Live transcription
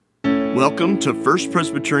Welcome to First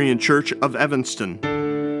Presbyterian Church of Evanston.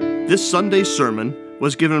 This Sunday's sermon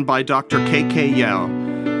was given by Dr. K.K. Yao,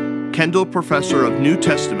 Kendall Professor of New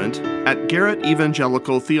Testament at Garrett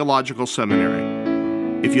Evangelical Theological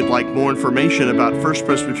Seminary. If you'd like more information about First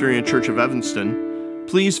Presbyterian Church of Evanston,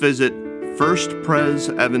 please visit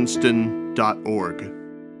firstpresevanston.org.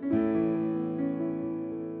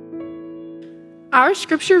 Our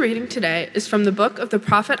scripture reading today is from the book of the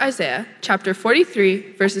prophet Isaiah, chapter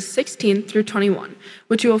 43, verses 16 through 21,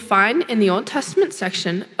 which you will find in the Old Testament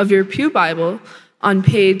section of your Pew Bible on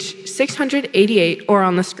page 688 or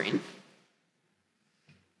on the screen.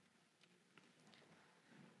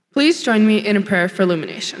 Please join me in a prayer for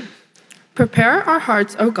illumination. Prepare our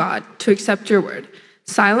hearts, O God, to accept your word.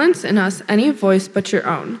 Silence in us any voice but your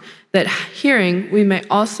own, that hearing we may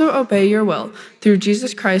also obey your will through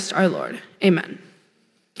Jesus Christ our Lord. Amen.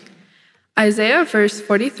 Isaiah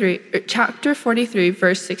chapter 43,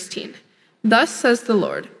 verse 16. Thus says the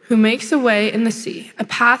Lord, who makes a way in the sea, a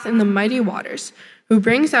path in the mighty waters, who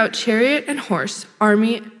brings out chariot and horse,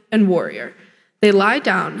 army and warrior. They lie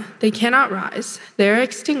down, they cannot rise, they are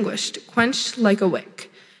extinguished, quenched like a wick.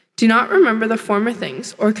 Do not remember the former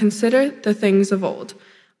things, or consider the things of old.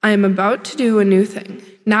 I am about to do a new thing.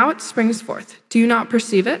 Now it springs forth. Do you not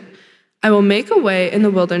perceive it? I will make a way in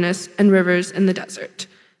the wilderness and rivers in the desert.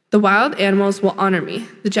 The wild animals will honor me,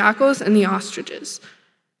 the jackals and the ostriches.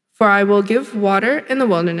 For I will give water in the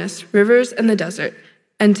wilderness, rivers in the desert,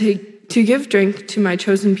 and to give drink to my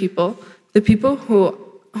chosen people, the people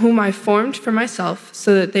whom I formed for myself,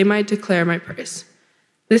 so that they might declare my praise.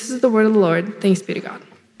 This is the word of the Lord. Thanks be to God.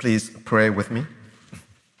 Please pray with me.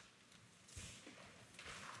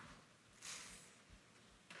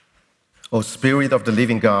 O Spirit of the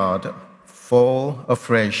living God, fall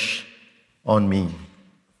afresh on me.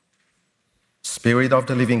 Spirit of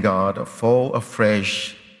the living God, fall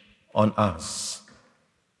afresh on us.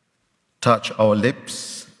 Touch our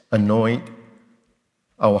lips, anoint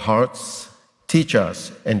our hearts, teach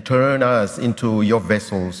us, and turn us into your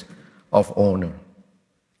vessels of honor.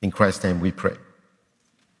 In Christ's name we pray.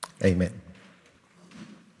 Amen.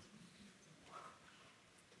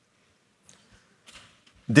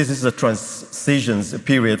 This is a transition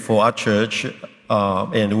period for our church,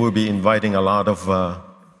 and we'll be inviting a lot of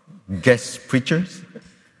guest preachers.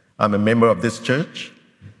 I'm a member of this church.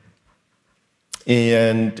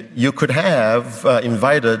 And you could have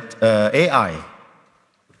invited AI,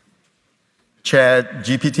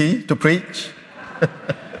 ChatGPT, to preach.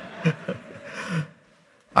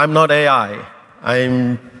 I'm not AI.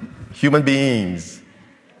 I'm human beings.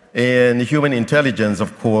 And human intelligence,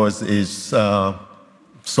 of course, is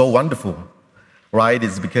so wonderful, right?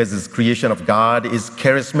 It's because it's creation of God, it's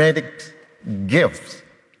charismatic gifts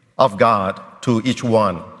of God to each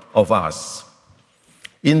one of us.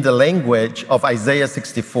 In the language of Isaiah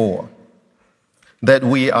 64, that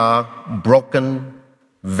we are broken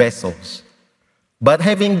vessels, but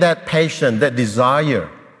having that passion, that desire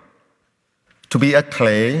to be a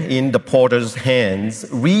clay in the potter's hands,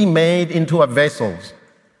 remade into a vessel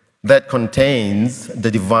that contains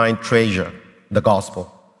the divine treasure, the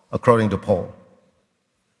gospel, according to Paul.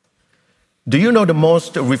 Do you know the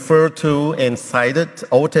most referred to and cited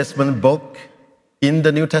Old Testament book in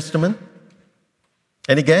the New Testament?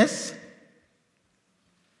 Any guess?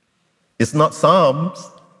 It's not Psalms.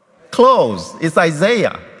 Close. It's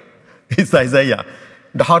Isaiah. It's Isaiah.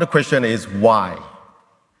 The harder question is why?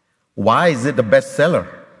 Why is it the bestseller?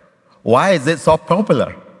 Why is it so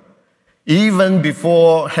popular? Even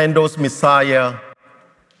before Handel's Messiah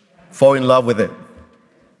fall in love with it.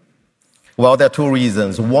 Well, there are two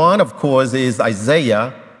reasons. One, of course, is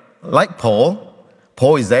Isaiah, like Paul.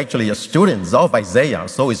 Paul is actually a student of Isaiah,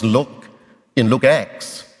 so is Luke in Luke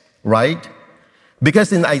Acts, right?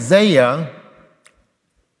 Because in Isaiah,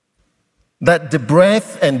 that the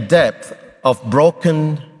breadth and depth of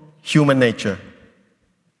broken human nature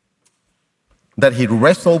that he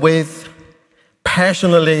wrestled with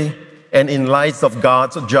passionately and in light of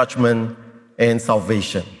God's judgment and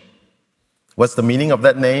salvation. What's the meaning of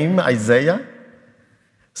that name, Isaiah?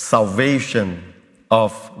 Salvation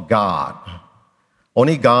of God.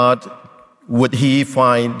 Only God would he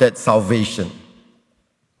find that salvation.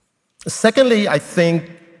 Secondly, I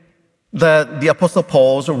think that the Apostle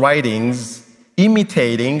Paul's writings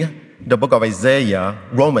imitating the book of Isaiah,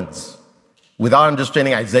 Romans. Without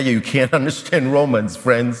understanding Isaiah, you can't understand Romans,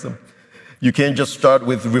 friends. You can't just start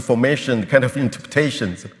with Reformation kind of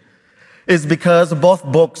interpretations. It's because both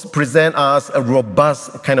books present us a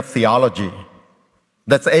robust kind of theology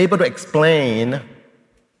that's able to explain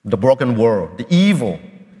the broken world, the evil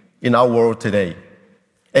in our world today.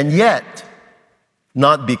 And yet,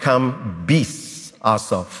 not become beasts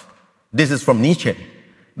ourselves. This is from Nietzsche,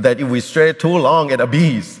 that if we stray too long at a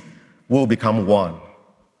beast, we'll become one.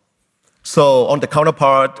 So on the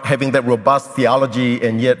counterpart, having that robust theology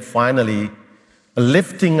and yet finally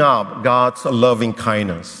lifting up God's loving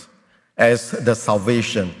kindness as the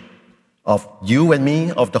salvation of you and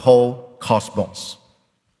me, of the whole cosmos.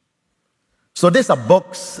 So these are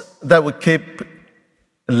books that will keep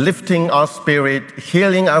lifting our spirit,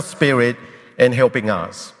 healing our spirit, and helping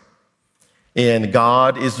us. And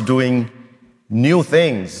God is doing new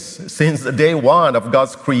things since day one of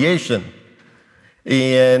God's creation.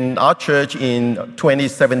 In our church in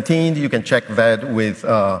 2017, you can check that with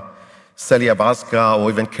Celia Basca or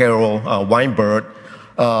even Carol Weinberg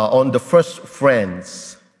on the first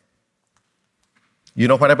friends. You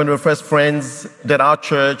know what happened with first friends? That our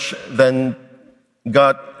church then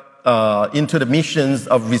got into the missions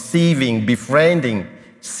of receiving, befriending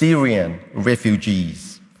Syrian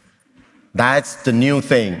refugees. That's the new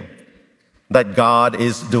thing that God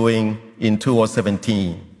is doing in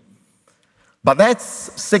 2017. But that's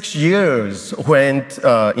 6 years when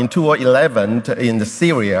in 2011 in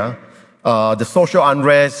Syria, the social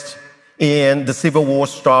unrest and the civil war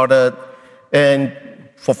started. And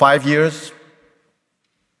for 5 years,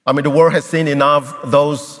 the world has seen enough of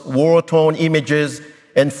those war-torn images,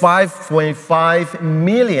 and 5.5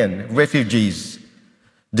 million refugees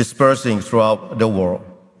dispersing throughout the world.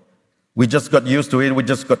 We just got used to it, we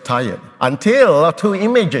just got tired. Until 2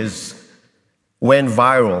 images went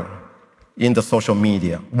viral in the social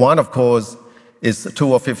media. One, of course, is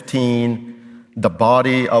 2015, the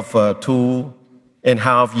body of a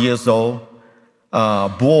 2.5 years old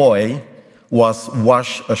boy was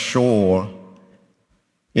washed ashore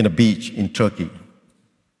in a beach in Turkey.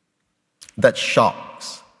 That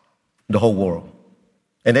shocks the whole world.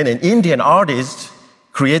 And then an Indian artist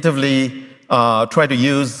creatively tried to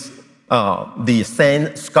use the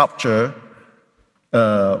sand sculpture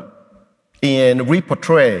and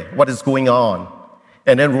reportray what is going on,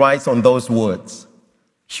 and then writes on those words,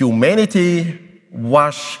 "Humanity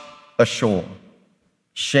washed ashore.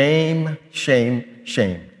 Shame, shame,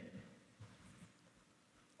 shame."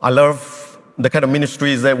 I love the kind of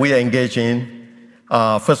ministries that we are engaged in.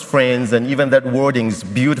 First Friends, and even that wording is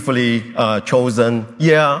beautifully chosen.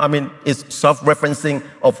 Yeah, it's self-referencing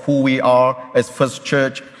of who we are as First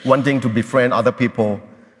Church, wanting to befriend other people.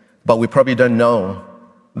 But we probably don't know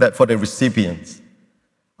that for the recipients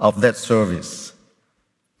of that service,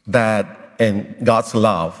 that and God's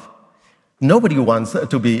love, nobody wants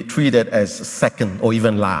to be treated as second or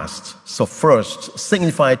even last. So first,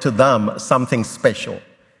 signify to them something special.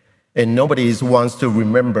 And nobody wants to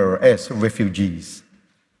remember as refugees.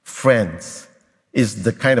 Friends is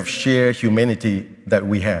the kind of shared humanity that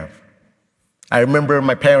we have. I remember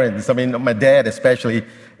my parents, my dad especially,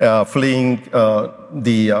 fleeing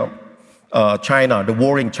China, the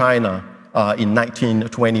war in China in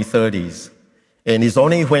 1920s. And it's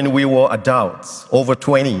only when we were adults, over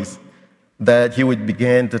 20s, that he would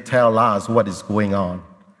begin to tell us what is going on.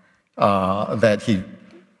 That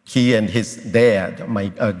he and his dad, my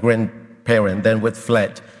grandparent, then would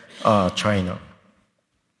fled China.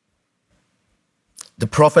 The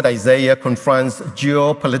prophet Isaiah confronts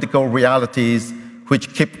geopolitical realities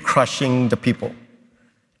which keep crushing the people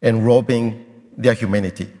and robbing their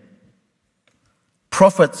humanity.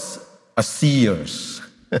 Prophets are seers,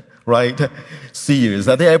 right? Seers.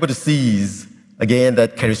 Are they able to seize, again,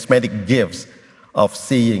 that charismatic gifts of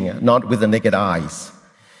seeing, not with the naked eyes?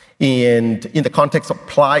 And in the context of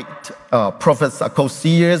plight, prophets are called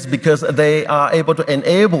seers because they are able to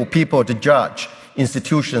enable people to judge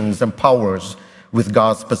institutions and powers with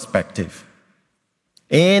God's perspective,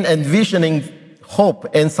 and envisioning hope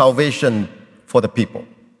and salvation for the people.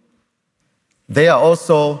 They are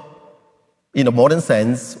also, in a modern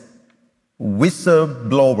sense,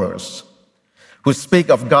 whistleblowers who speak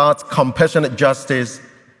of God's compassionate justice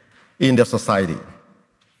in their society.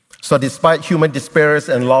 So despite human despair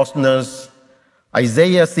and lostness,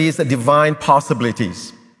 Isaiah sees divine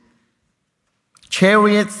possibilities.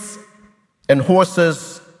 Chariots and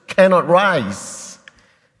horses cannot rise,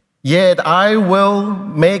 yet I will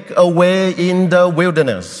make a way in the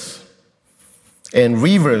wilderness and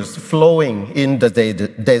rivers flowing in the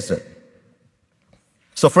desert.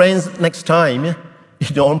 So friends, next time in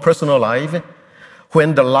your own personal life,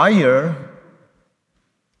 when the liar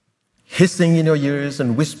hissing in your ears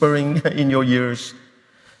and whispering in your ears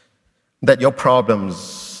that your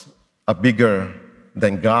problems are bigger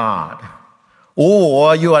than God,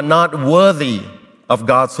 or you are not worthy of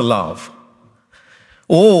God's love,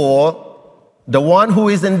 or the one who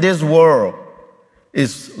is in this world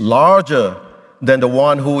is larger than the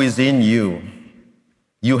one who is in you.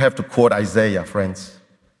 You have to quote Isaiah, friends.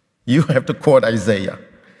 You have to quote Isaiah.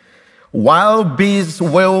 Wild beasts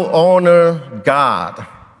will honor God.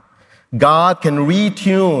 God can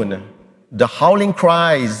retune the howling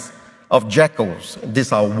cries of jackals.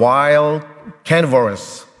 These are wild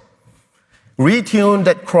carnivores. Retune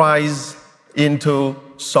that cries into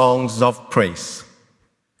songs of praise.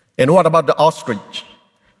 And what about the ostrich?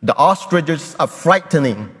 The ostriches are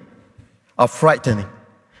frightening,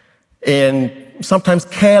 and sometimes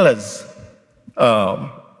careless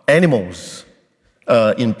animals.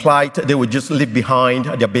 Implied they would just leave behind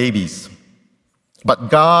their babies. But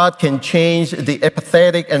God can change the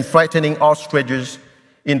apathetic and frightening ostriches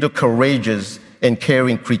into courageous and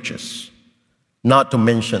caring creatures, not to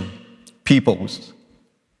mention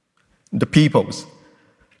the peoples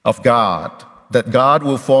of God, that God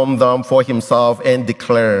will form them for himself and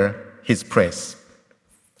declare his praise.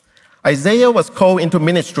 Isaiah was called into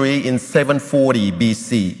ministry in 740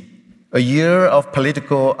 BC, a year of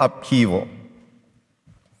political upheaval.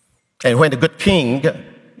 And when the good king,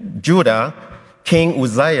 Judah, King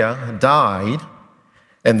Uzziah, died,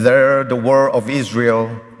 and there the world of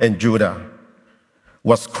Israel and Judah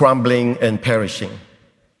was crumbling and perishing.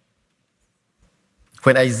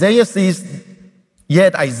 When Isaiah sees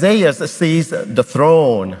the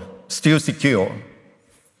throne still secure,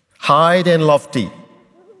 high and lofty,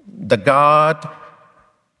 the God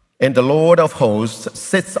and the Lord of hosts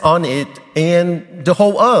sits on it, and the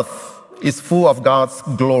whole earth is full of God's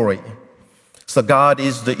glory. So God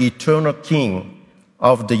is the eternal King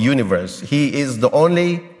of the universe. He is the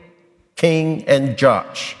only King and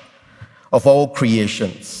Judge of all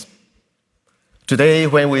creations. Today,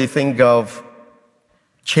 when we think of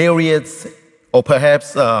chariots or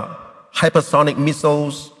perhaps hypersonic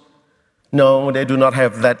missiles, no, they do not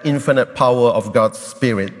have that infinite power of God's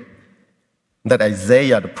Spirit that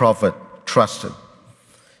Isaiah the prophet trusted.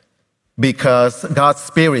 Because God's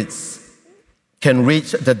spirits can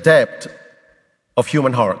reach the depth of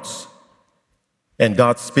human hearts, and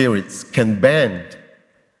God's spirits can bend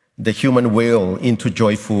the human will into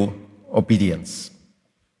joyful obedience.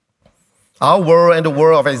 Our world and the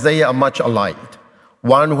world of Isaiah are much alike,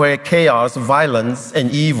 one where chaos, violence,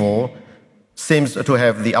 and evil seems to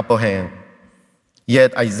have the upper hand.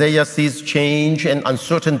 Yet Isaiah sees change and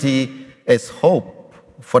uncertainty as hope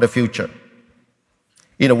for the future.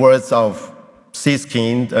 In the words of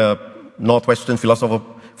Siskin, a Northwestern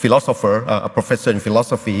philosopher, a professor in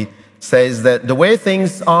philosophy, says that the way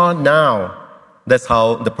things are now, that's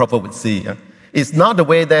how the prophet would see, is not the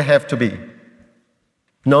way they have to be.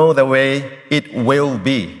 No, the way it will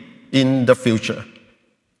be in the future.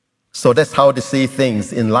 So that's how they see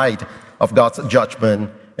things in light of God's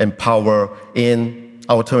judgment and power in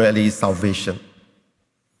ultimately salvation.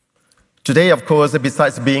 Today, of course,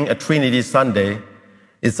 besides being a Trinity Sunday,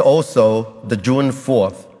 it's also the June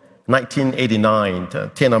 4th, 1989,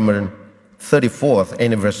 Tiananmen 34th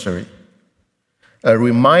anniversary. A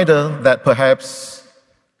reminder that perhaps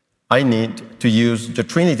I need to use the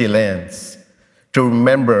Trinity lens to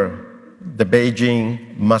remember the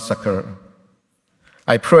Beijing massacre.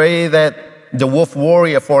 I pray that the wolf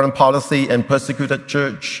warrior foreign policy and persecuted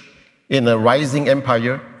church in a rising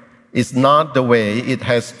empire is not the way it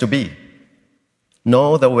has to be,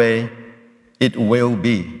 nor the way it will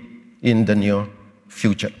be in the near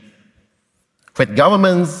future. When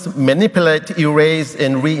governments manipulate, erase,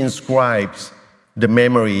 and reinscribe the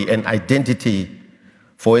memory and identity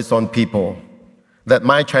for its own people, that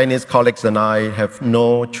my Chinese colleagues and I have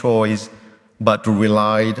no choice but to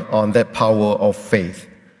rely on that power of faith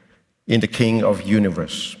in the King of the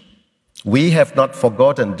universe. We have not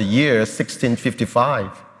forgotten the year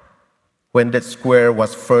 1655, when that square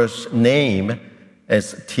was first named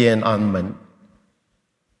as Tiananmen,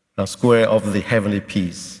 a square of the heavenly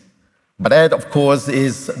peace. But that, of course,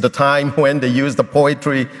 is the time when they use the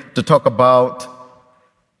poetry to talk about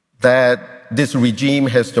that this regime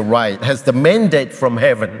has the right, has the mandate from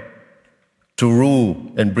heaven to rule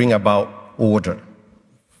and bring about order.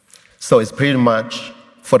 So it's pretty much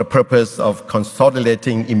for the purpose of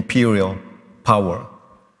consolidating imperial power.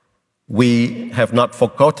 We have not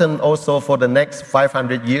forgotten also for the next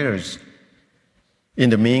 500 years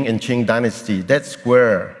in the Ming and Qing dynasty, that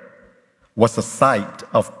square was a site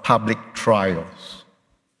of public trials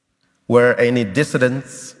where any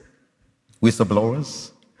dissidents,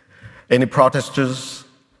 whistleblowers, any protesters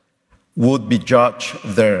would be judged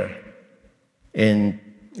there, and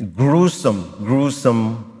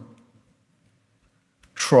gruesome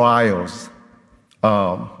trials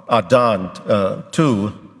are done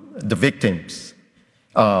to the victims.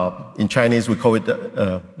 In Chinese, we call it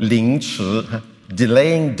凌迟.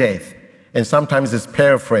 delaying death. And sometimes it's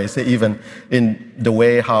paraphrased even in the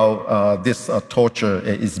way how this torture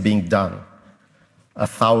is being done.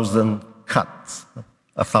 1,000 cuts,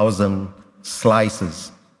 1,000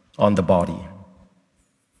 slices on the body.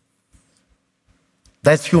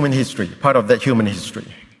 That's human history, part of that human history.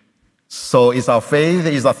 So is our faith,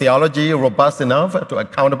 is our theology robust enough to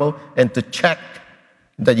accountable and to check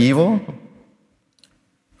the evil?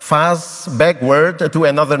 Fast backward to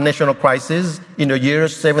another national crisis in the year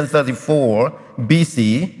 734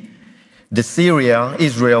 BC, the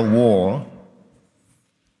Syria-Israel war.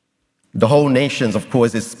 The whole nation, of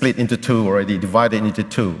course, is split into two already, divided into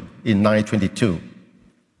two in 922.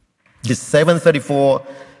 The 734,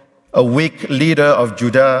 a weak leader of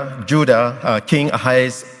Judah, King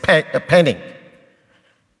Ahaz, panicked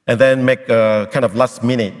and then make a kind of last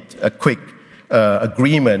minute, a quick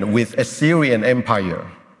agreement with Assyrian Empire,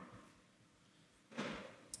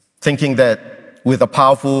 thinking that with a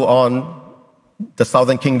powerful on the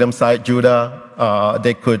southern kingdom side, Judah,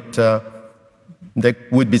 they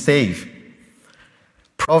would be safe.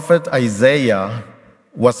 Prophet Isaiah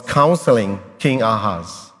was counseling King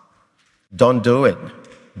Ahaz, don't do it,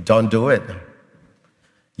 don't do it.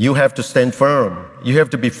 You have to stand firm. You have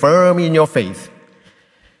to be firm in your faith.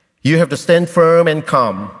 You have to stand firm and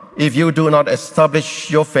calm. If you do not establish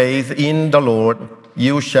your faith in the Lord,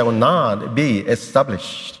 you shall not be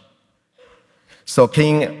established. So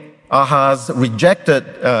King Ahaz rejected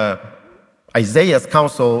Isaiah's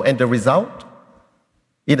counsel, and the result,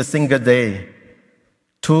 in a single day,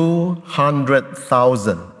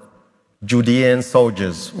 200,000 Judean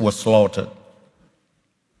soldiers were slaughtered.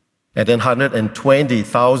 And then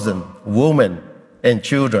 120,000 women and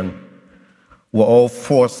children were all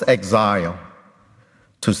forced exile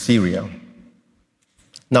to Syria.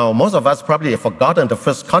 Now, most of us probably have forgotten the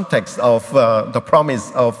first context of the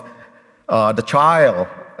promise of the child,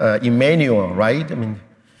 Emmanuel, right? I mean,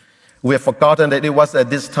 we have forgotten that it was at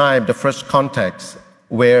this time the first context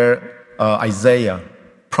where Isaiah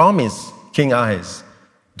promised King Ahaz,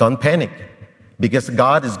 don't panic, because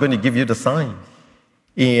God is going to give you the sign.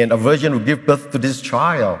 And a virgin will give birth to this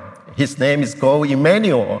child. His name is called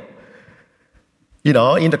Emmanuel. You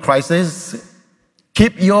know, in the crisis,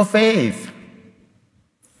 keep your faith.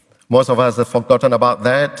 Most of us have forgotten about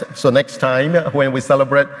that. So next time when we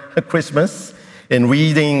celebrate Christmas and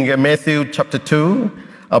reading Matthew chapter 2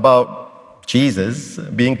 about Jesus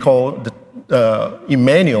being called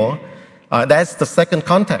Emmanuel, that's the second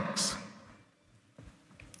context,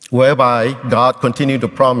 whereby God continued to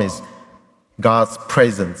promise God's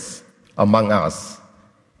presence among us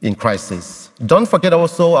in crisis. Don't forget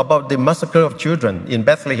also about the massacre of children in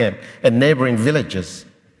Bethlehem and neighboring villages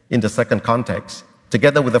in the second context,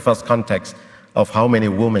 together with the first context of how many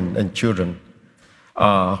women and children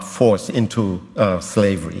are forced into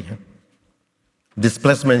slavery.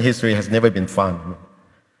 Displacement history has never been fun.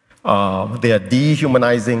 They are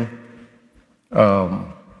dehumanizing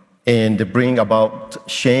and they bring about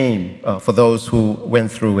shame for those who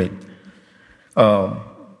went through it.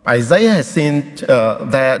 Isaiah has seen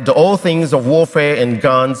that the old things of warfare and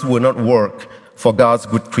guns will not work for God's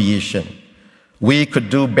good creation. We could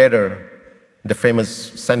do better, the famous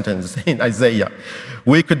sentence in Isaiah.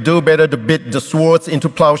 We could do better to beat the swords into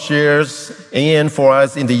plowshares, and for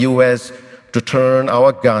us in the US to turn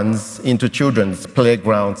our guns into children's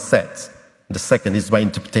playground sets. The second is my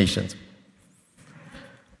interpretation.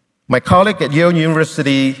 My colleague at Yale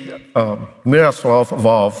University, Miroslav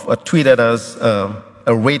Volf, tweeted us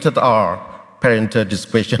a rated R parental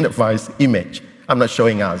discretion advice image. I'm not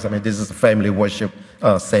showing us. I mean, this is a family worship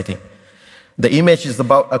setting. The image is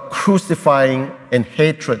about a crucifying and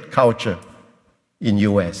hatred culture in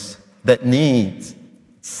US that needs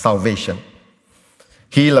salvation.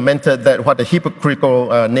 He lamented that what a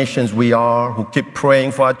hypocritical nations we are, who keep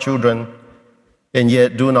praying for our children and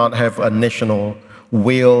yet do not have a national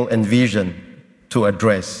will and vision to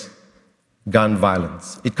address gun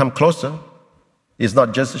violence. It comes closer. It's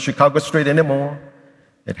not just Chicago Street anymore.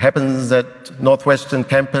 It happens at Northwestern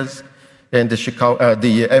campus and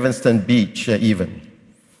the Evanston Beach even.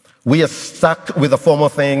 We are stuck with the former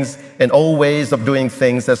things and old ways of doing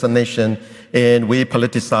things as a nation, and we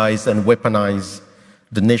politicize and weaponize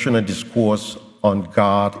the national discourse on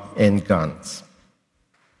God and guns.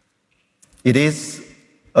 It is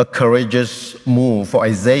a courageous move for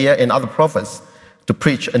Isaiah and other prophets to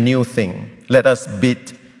preach a new thing. Let us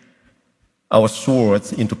beat our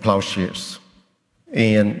swords into plowshares.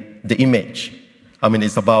 And the image, I mean,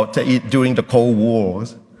 it's about during the Cold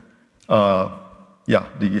Wars.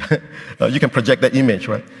 You can project that image,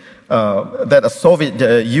 right? That a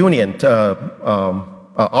Soviet Union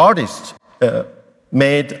artist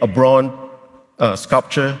made a bronze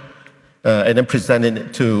sculpture and then presented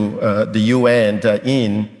it to the UN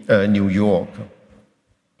in New York.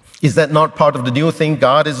 Is that not part of the new thing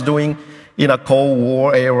God is doing in a Cold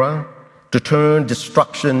War era to turn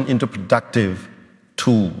destruction into productive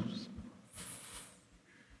tools?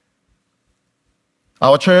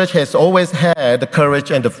 Our church has always had the courage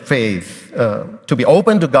and the faith to be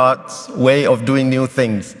open to God's way of doing new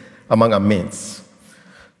things among our midst.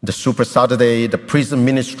 The Super Saturday, the prison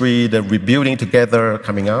ministry, the rebuilding together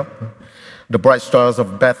coming up, the Bright Stars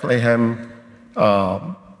of Bethlehem,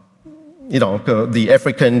 the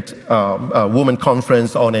African Women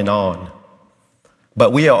Conference, on and on.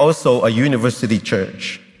 But we are also a university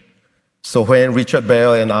church. So when Richard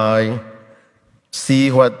Bell and I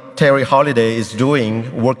see what Terry Holliday is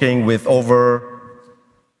doing, working with over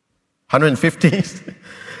 150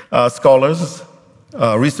 scholars,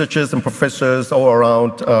 researchers and professors all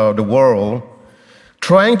around the world,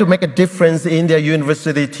 trying to make a difference in their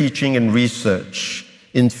university teaching and research,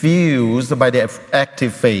 infused by their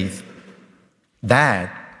active faith.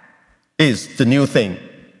 That is the new thing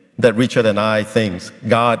that Richard and I think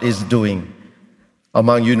God is doing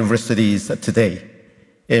among universities today.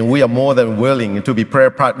 And we are more than willing to be prayer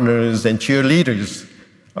partners and cheerleaders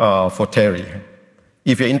for Terry.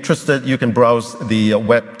 If you're interested, you can browse the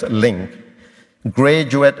web link,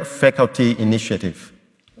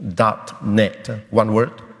 graduatefacultyinitiative.net. One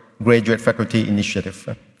word,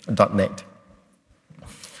 graduatefacultyinitiative.net.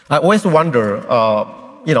 I always wonder,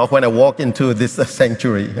 when I walk into this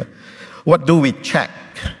sanctuary, what do we check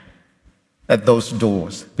at those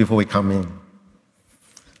doors before we come in?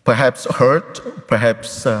 Perhaps hurt,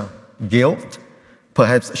 perhaps guilt,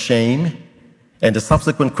 perhaps shame, and the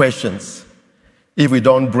subsequent questions. If we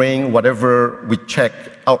don't bring whatever we check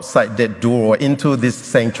outside that door into this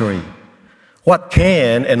sanctuary, what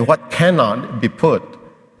can and what cannot be put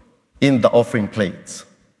in the offering plates?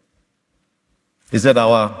 Is it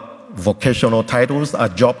our vocational titles, our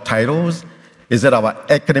job titles? Is it our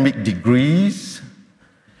academic degrees?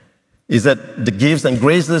 Is it the gifts and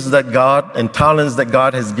graces that God and talents that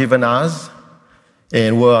God has given us?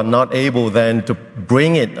 And we are not able then to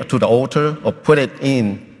bring it to the altar or put it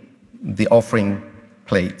in the offering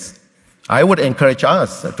plates. I would encourage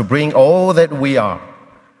us to bring all that we are.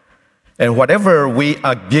 And whatever we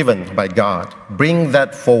are given by God, bring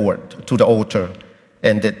that forward to the altar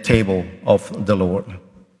and the table of the Lord.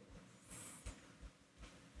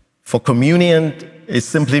 For communion is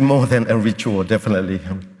simply more than a ritual, definitely.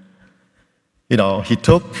 He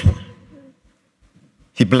took,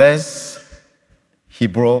 he blessed, he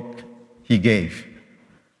broke, he gave.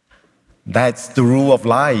 That's the rule of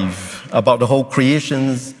life about the whole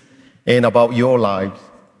creations and about your life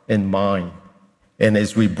and mine. And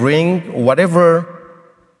as we bring whatever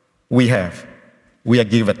we have, we are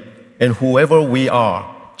given. And whoever we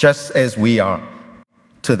are, just as we are,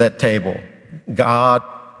 to that table, God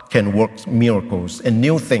can work miracles and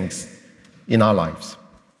new things in our lives.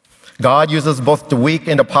 God uses both the weak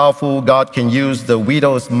and the powerful. God can use the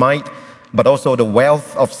widow's mite, but also the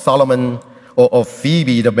wealth of Solomon or of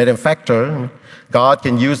Phoebe, the benefactor. God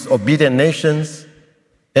can use obedient nations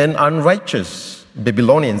and unrighteous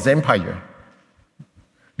Babylonian empire.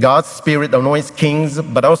 God's Spirit anoints kings,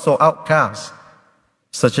 but also outcasts,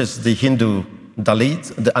 such as the Hindu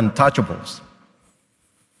Dalits, the untouchables.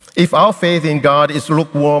 If our faith in God is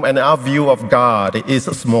lukewarm and our view of God is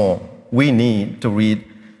small, we need to read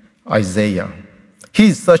Isaiah.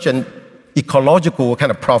 He's such an ecological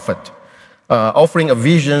kind of prophet, offering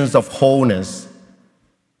visions of wholeness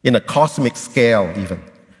in a cosmic scale even,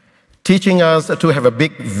 teaching us to have a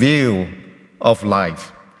big view of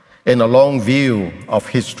life and a long view of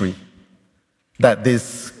history, that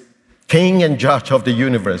this king and judge of the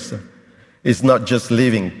universe is not just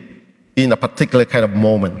living in a particular kind of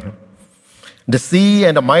moment. The sea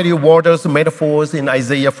and the mighty waters metaphors in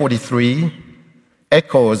Isaiah 43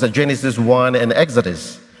 echoes Genesis 1 and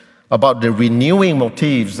Exodus about the renewing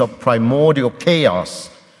motifs of primordial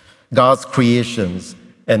chaos, God's creations,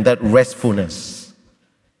 and that restfulness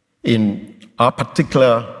in our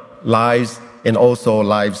particular lives and also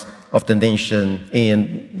lives of the nation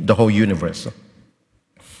and the whole universe.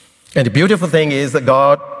 And the beautiful thing is that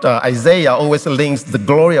Isaiah always links the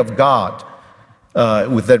glory of God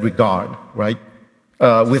with that regard, right?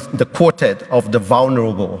 With the quartet of the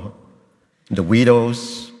vulnerable, the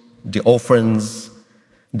widows, the orphans,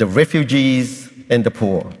 the refugees, and the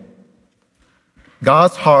poor.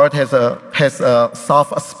 God's heart has a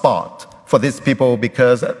soft spot for these people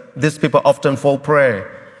because these people often fall prey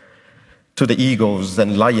to the eagles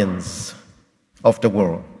and lions of the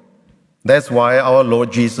world. That's why our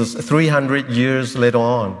Lord Jesus, 300 years later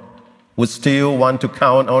on, would still want to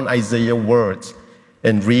count on Isaiah's words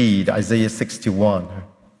and read Isaiah 61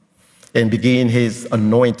 and begin his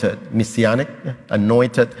anointed, messianic,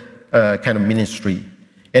 anointed kind of ministry.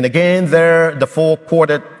 And again, there, the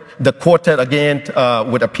quartet again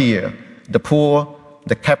would appear. The poor,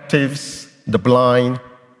 the captives, the blind,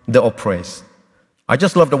 the oppressed. I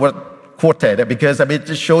just love the word quartet because, it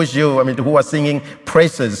just shows you, who are singing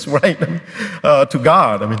praises, right, to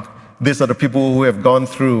God. These are the people who have gone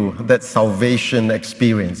through that salvation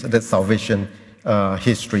experience, that salvation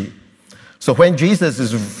history. So when Jesus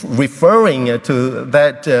is referring to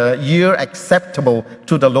that year acceptable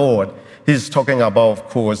to the Lord, he's talking about, of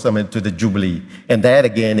course, to the Jubilee. And that,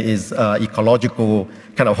 again, is ecological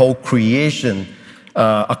kind of whole creation,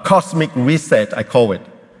 a cosmic reset, I call it,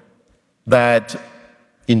 that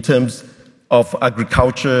in terms of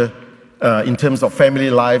agriculture, in terms of family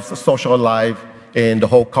life, social life, and the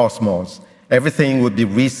whole cosmos, everything would be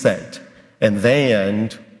reset. And then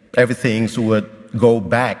everything would go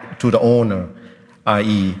back to the owner,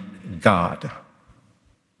 i.e. God.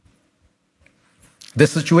 The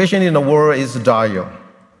situation in the world is dire.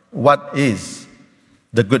 What is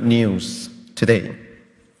the good news today?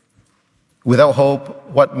 Without hope,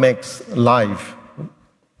 what makes life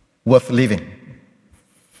worth living?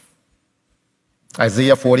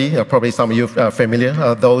 Isaiah 40, probably some of you are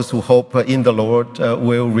familiar. Those who hope in the Lord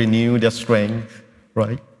will renew their strength,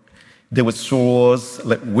 right? They would soar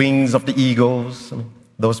like wings of the eagles.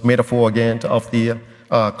 Those metaphor again of the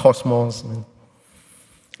cosmos.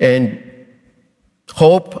 And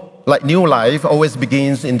hope, like new life, always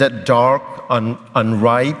begins in that dark,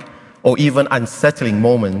 unripe, or even unsettling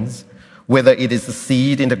moments, whether it is a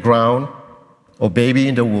seed in the ground, or baby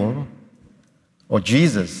in the womb, or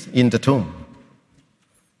Jesus in the tomb.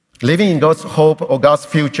 Living in God's hope or God's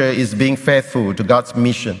future is being faithful to God's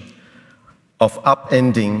mission of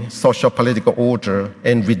upending social political order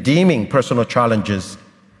and redeeming personal challenges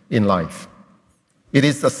in life. It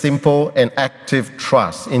is a simple and active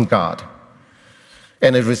trust in God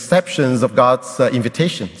and a reception of God's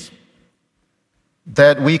invitations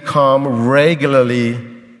that we come regularly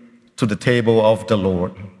to the table of the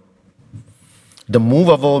Lord. The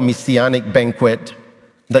movable messianic banquet,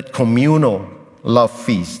 that communal love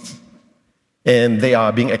feasts, and they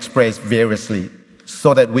are being expressed variously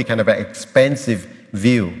so that we can have an expansive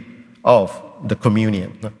view of the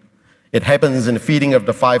communion. It happens in the feeding of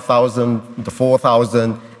the 5,000, the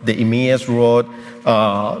 4,000, the Emmaus Road,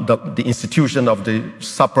 the institution of the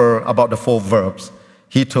supper about the 4 verbs.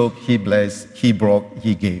 He took, he blessed, he broke,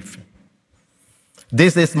 he gave.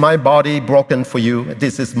 This is my body broken for you.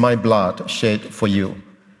 This is my blood shed for you.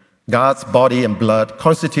 God's body and blood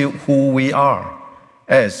constitute who we are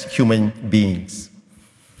as human beings.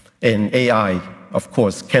 And AI, of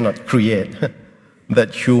course, cannot create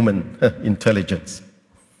that human intelligence.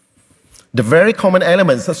 The very common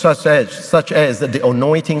elements such as the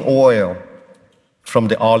anointing oil from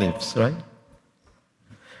the olives, right?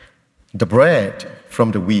 The bread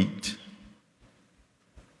from the wheat,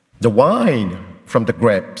 the wine from the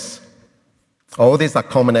grapes. All these are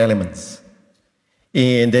common elements.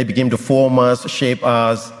 And they begin to form us, shape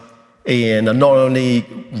us, and not only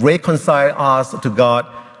reconcile us to God,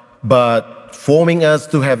 but forming us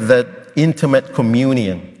to have that intimate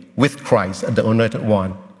communion with Christ, the Anointed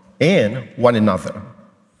One, and one another.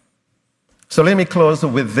 So let me close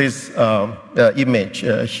with this image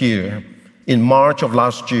here. In March of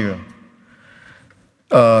last year,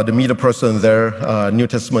 the middle person there, New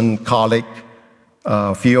Testament colleague,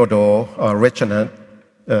 Fyodor Rechenat,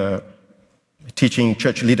 teaching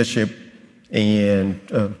church leadership and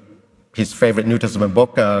his favorite New Testament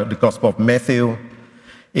book, the Gospel of Matthew,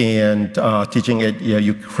 and teaching at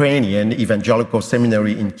Ukrainian Evangelical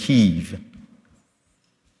Seminary in Kyiv.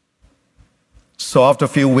 So after a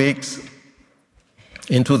few weeks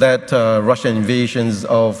into that Russian invasions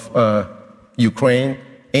of Ukraine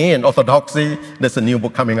and Orthodoxy, there's a new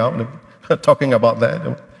book coming out talking about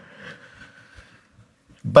that.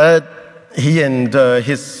 But he and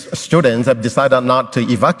his students have decided not to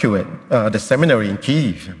evacuate the seminary in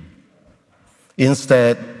Kyiv.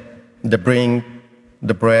 Instead, they bring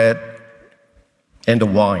the bread and the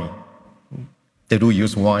wine. They do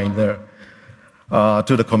use wine there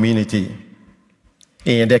to the community.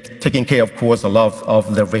 And they're taking care, of course, a lot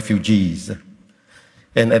of the refugees.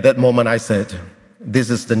 And at that moment, I said, this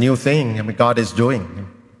is the new thing God is doing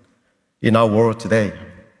in our world today.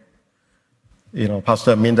 You know,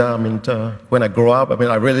 Pastor Minda, when I grow up,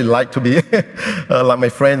 I really like to be like my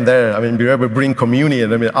friend there. Be able to bring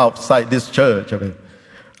communion, outside this church.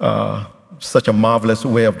 such a marvelous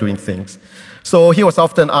way of doing things. So he was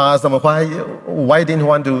often asked, why didn't he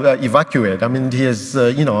want to evacuate? I mean, he has,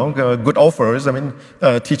 good offers. I mean,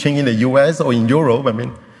 teaching in the U.S. or in Europe. I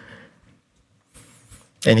mean,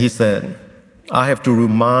 and he said, I have to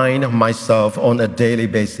remind myself on a daily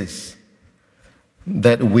basis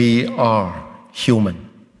that we are human.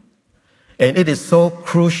 And it is so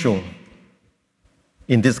crucial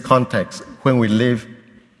in this context when we live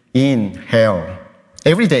in hell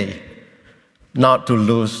every day not to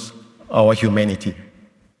lose our humanity.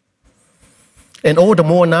 And all the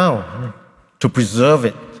more now to preserve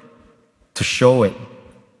it, to show it,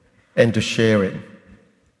 and to share it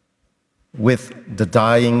with the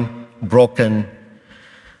dying, broken,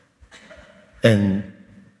 and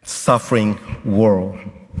suffering world.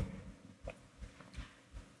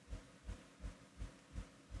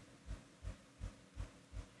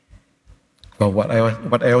 Well,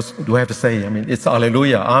 what else do I have to say? I mean, it's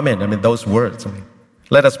hallelujah, amen. I mean, those words.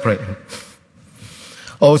 Let us pray.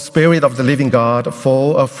 O Spirit of the living God,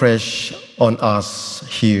 fall afresh on us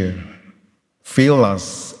here. Fill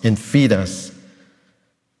us and feed us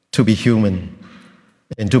to be human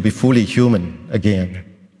and to be fully human again.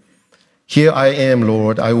 Here I am,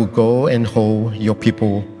 Lord. I will go and hold your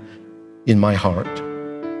people in my heart.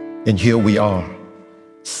 And here we are.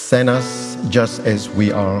 Send us just as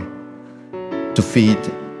we are to feed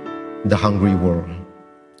the hungry world.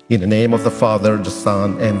 In the name of the Father, the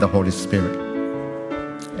Son, and the Holy Spirit.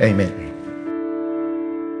 Amen.